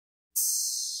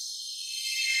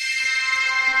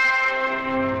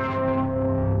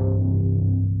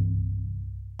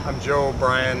I'm Joe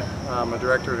O'Brien. I'm a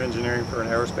director of engineering for an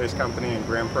aerospace company in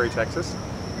Grand Prairie, Texas.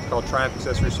 It's called Triumph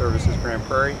Accessory Services Grand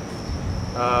Prairie.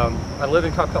 I live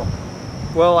in Coppell.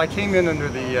 Well, I came in under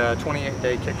the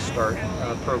 28-day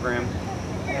Kickstart program,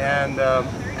 and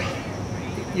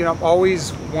you know, I'm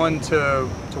always one to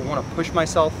want to push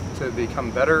myself to become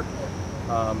better.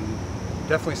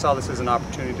 Definitely saw this as an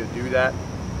opportunity to do that.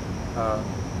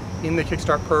 In the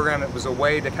Kickstart program, it was a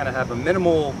way to kind of have a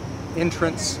minimal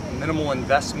entrance, minimal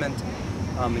investment,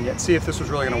 and yet see if this was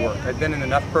really going to work. I'd been in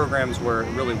enough programs where it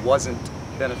really wasn't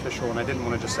beneficial, and I didn't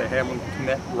want to just say, hey, I'm going to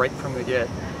commit right from the get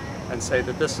and say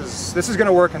that this is going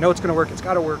to work. I know it's going to work. It's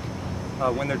got to work.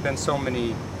 When there'd been so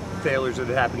many failures that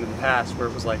had happened in the past, where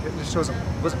it was like it just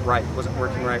wasn't right, wasn't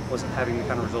working right, wasn't having the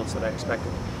kind of results that I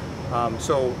expected.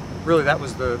 So really, that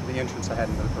was the entrance I had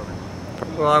into the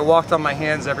program. Well, I walked on my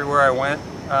hands everywhere I went.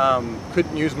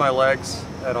 Couldn't use my legs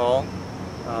at all.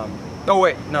 Oh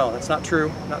wait, no, that's not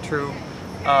true. Not true.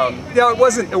 Yeah,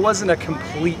 it wasn't a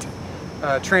complete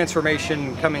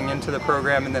transformation coming into the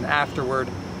program and then afterward,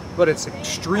 but it's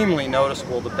extremely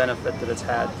noticeable the benefit that it's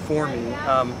had for me.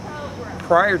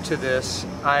 Prior to this,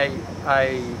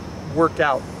 I worked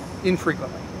out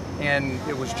infrequently, and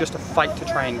it was just a fight to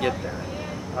try and get there.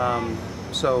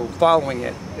 So following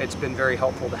it, it's been very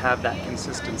helpful to have that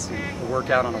consistency, to work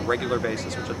out on a regular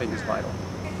basis, which I think is vital.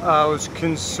 I was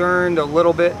concerned a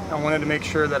little bit. I wanted to make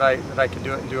sure that I could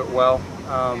do it and do it well.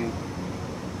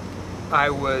 I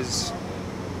was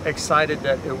excited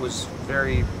that it was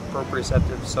very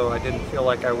proprioceptive, so I didn't feel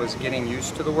like I was getting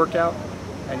used to the workout,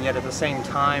 and yet at the same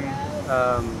time,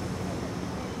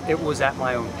 it was at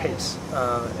my own pace.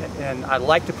 And I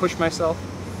like to push myself.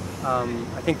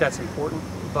 I think that's important,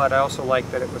 but I also like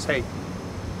that it was, hey,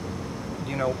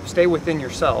 you know, stay within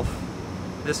yourself.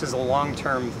 This is a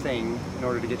long-term thing in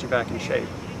order to get you back in shape.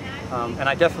 And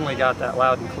I definitely got that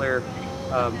loud and clear.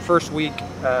 First week,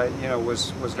 you know,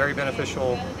 was very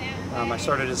beneficial. I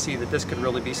started to see that this could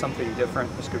really be something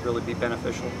different. This could really be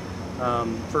beneficial.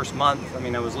 First month, I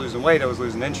mean, I was losing weight, I was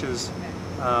losing inches,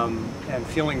 and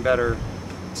feeling better.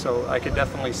 So I could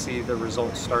definitely see the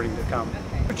results starting to come.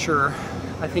 Temperature,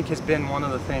 I think, has been one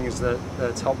of the things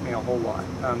that's helped me a whole lot.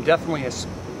 Definitely,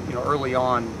 you know, early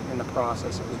on in the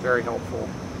process, it was very helpful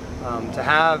to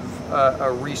have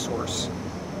a resource.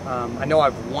 I know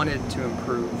I've wanted to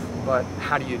improve, but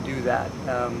how do you do that?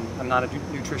 I'm not a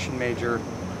nutrition major,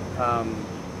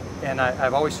 and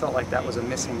I've always felt like that was a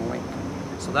missing link.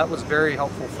 So that was very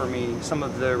helpful for me. Some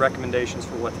of the recommendations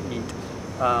for what to eat,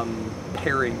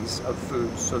 pairings of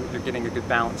foods so that you're getting a good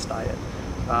balanced diet,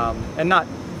 and not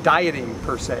dieting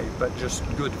per se, but just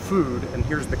good food, and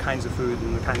here's the kinds of food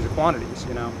and the kinds of quantities,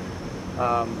 you know.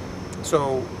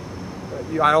 So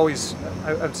I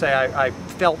would say I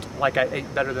felt like I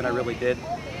ate better than I really did.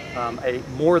 I ate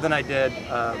more than I did.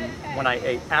 When I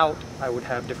ate out, I would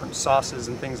have different sauces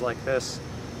and things like this,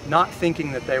 not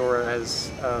thinking that they were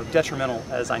as detrimental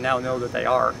as I now know that they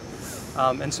are.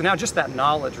 And so now just that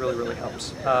knowledge really, really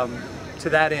helps. To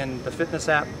that end, the fitness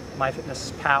app,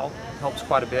 MyFitnessPal, helps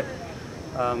quite a bit.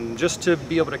 Just to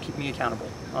be able to keep me accountable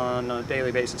on a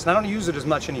daily basis. And I don't use it as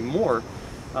much anymore,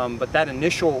 but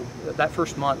that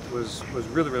first month was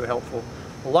really, really helpful.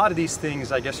 A lot of these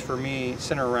things, I guess for me,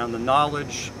 center around the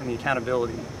knowledge and the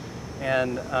accountability.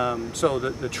 And so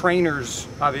the trainers,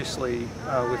 obviously,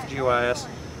 with GYIS,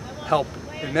 help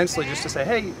immensely just to say,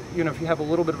 hey, you know, if you have a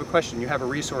little bit of a question, you have a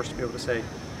resource to be able to say,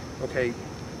 okay,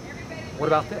 what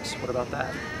about this? What about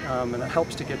that? And it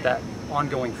helps to get that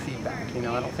ongoing feedback. You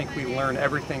know, I don't think we learn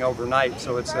everything overnight,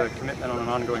 so it's a commitment on an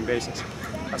ongoing basis.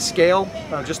 A scale,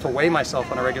 just to weigh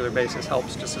myself on a regular basis,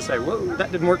 helps just to say, whoa,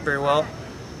 that didn't work very well.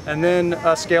 And then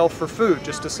a scale for food,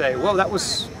 just to say, whoa, that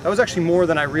was actually more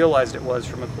than I realized it was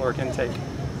from a caloric intake.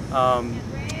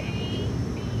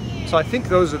 So I think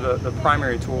those are the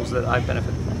primary tools that I've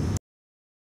benefited from.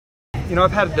 You know,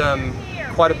 I've had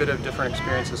quite a bit of different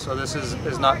experiences, so this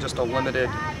is not just a limited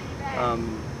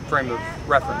frame of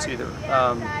reference either,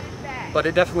 but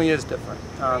it definitely is different.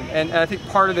 And I think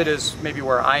part of it is maybe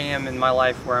where I am in my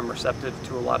life, where I'm receptive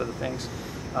to a lot of the things.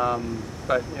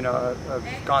 But you know,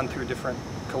 I've gone through different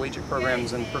collegiate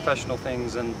programs and professional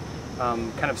things, and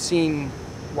kind of seen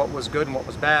what was good and what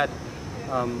was bad.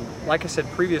 Like I said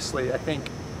previously, I think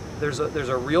there's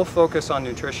a real focus on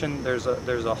nutrition. There's a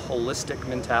holistic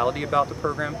mentality about the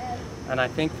program. And I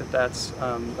think that's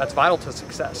vital to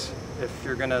success. If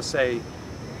you're going to say,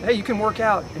 hey, you can work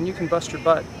out and you can bust your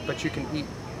butt, but you can eat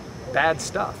bad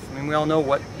stuff. I mean, we all know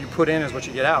what you put in is what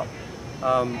you get out.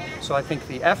 So I think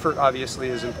the effort obviously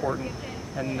is important,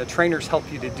 and the trainers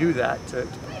help you to do that, to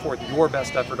put forth your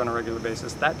best effort on a regular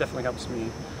basis. That definitely helps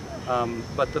me.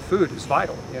 But the food is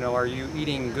vital. You know, are you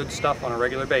eating good stuff on a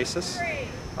regular basis?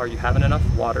 Are you having enough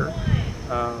water?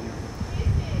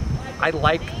 I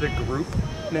like the group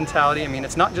mentality. I mean,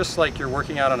 it's not just like you're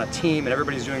working out on a team and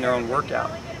everybody's doing their own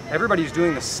workout. Everybody's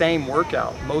doing the same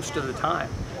workout most of the time.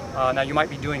 Now you might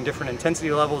be doing different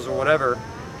intensity levels or whatever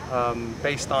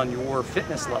based on your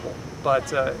fitness level,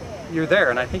 but you're there,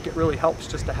 and I think it really helps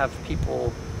just to have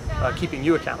people keeping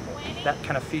you accountable. That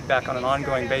kind of feedback on an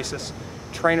ongoing basis.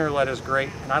 Trainer-led is great,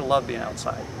 and I love being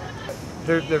outside.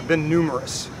 There have been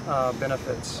numerous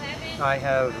benefits. I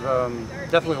have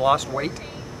definitely lost weight.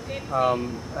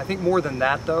 I think more than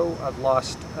that though, I've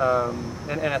lost,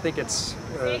 and I think it's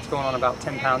going on about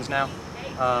 10 pounds now.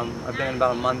 I've been in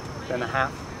about a month and a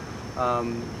half.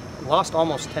 Lost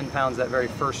almost 10 pounds that very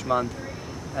first month,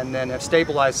 and then have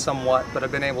stabilized somewhat, but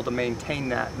I've been able to maintain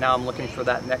that. Now I'm looking for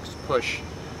that next push.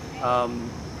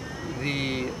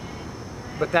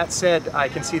 But that said, I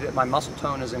can see that my muscle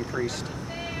tone has increased.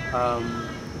 I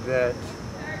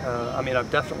mean,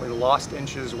 I've definitely lost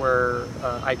inches where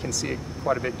I can see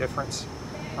quite a big difference.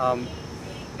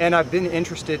 And I've been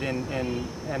interested in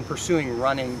pursuing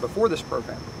running before this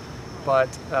program, but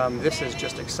this has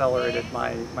just accelerated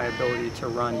my ability to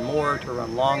run more, to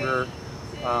run longer.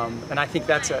 And I think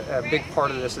that's a big part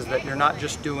of this, is that you're not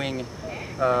just doing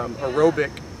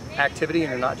aerobic activity and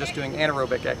you're not just doing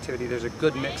anaerobic activity. There's a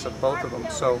good mix of both of them.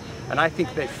 So, and I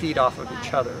think they feed off of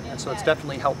each other. And so it's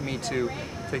definitely helped me to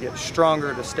get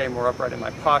stronger, to stay more upright in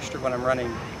my posture when I'm running.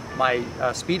 My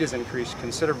speed has increased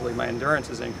considerably. My endurance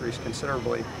has increased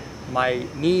considerably. My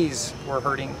knees were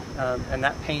hurting, and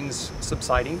that pain's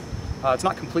subsiding. It's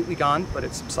not completely gone, but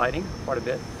it's subsiding quite a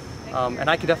bit. And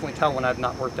I can definitely tell when I've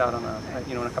not worked out on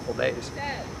in a couple days.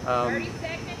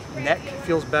 Neck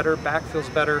feels better, back feels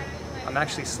better. I'm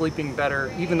actually sleeping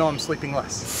better, even though I'm sleeping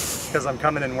less, because I'm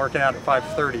coming and working out at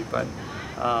 5:30. But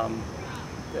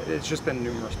it's just been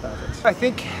numerous benefits. I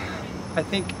think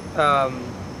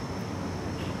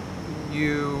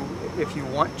if you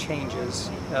want changes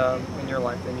in your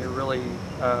life, and you're really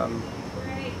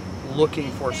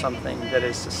looking for something that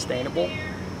is sustainable,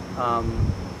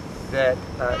 that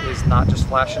is not just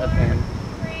flash in the pan,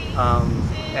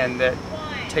 and that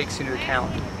takes into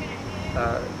account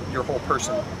your whole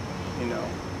person,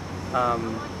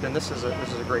 then this is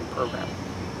a great program.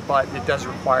 But it does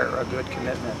require a good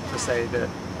commitment to say that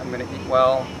I'm going to eat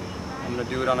well, I'm going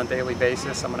to do it on a daily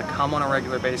basis, I'm going to come on a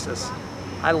regular basis.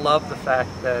 I love the fact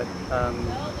that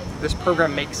this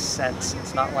program makes sense.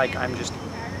 It's not like I'm just,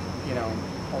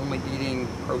 only eating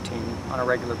protein on a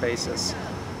regular basis.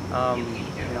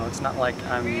 It's not like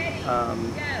I'm,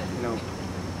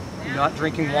 not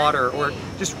drinking water, or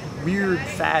just weird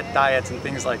fad diets and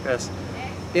things like this.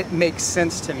 It makes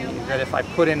sense to me that if I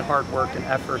put in hard work and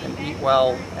effort and eat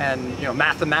well, and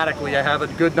mathematically I have a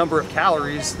good number of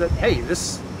calories, that hey,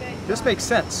 this makes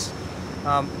sense.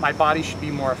 My body should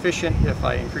be more efficient if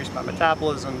I increase my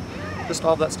metabolism. Just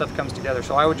all that stuff comes together.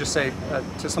 So I would just say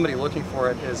to somebody looking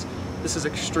for it, this is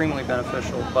extremely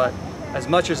beneficial. But as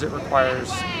much as it requires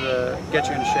the get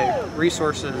you in shape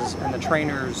resources and the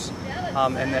trainers,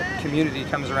 and that community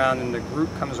comes around and the group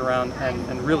comes around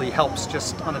and really helps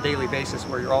just on a daily basis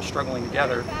where you're all struggling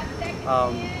together,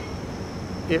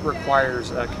 it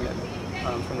requires a commitment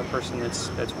from the person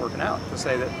that's working out to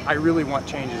say that I really want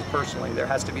changes personally. There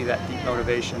has to be that deep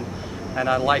motivation, and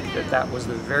I like that was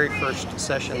the very first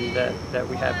session that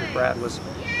we had with Brad was,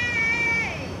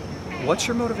 what's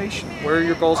your motivation? Where are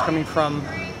your goals coming from?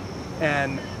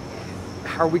 And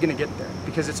how are we going to get there?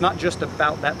 Because it's not just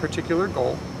about that particular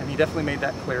goal, and he definitely made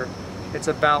that clear. It's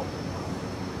about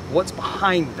what's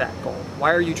behind that goal.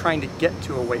 Why are you trying to get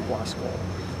to a weight loss goal?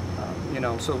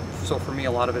 So for me,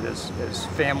 a lot of it is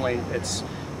family. It's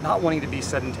not wanting to be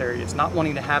sedentary. It's not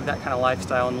wanting to have that kind of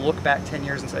lifestyle and look back 10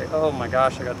 years and say, oh my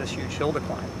gosh, I got this huge hill to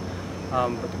climb.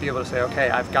 But to be able to say, okay,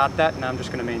 I've got that, and I'm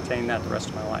just going to maintain that the rest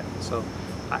of my life. So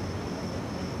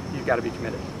you've got to be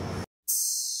committed.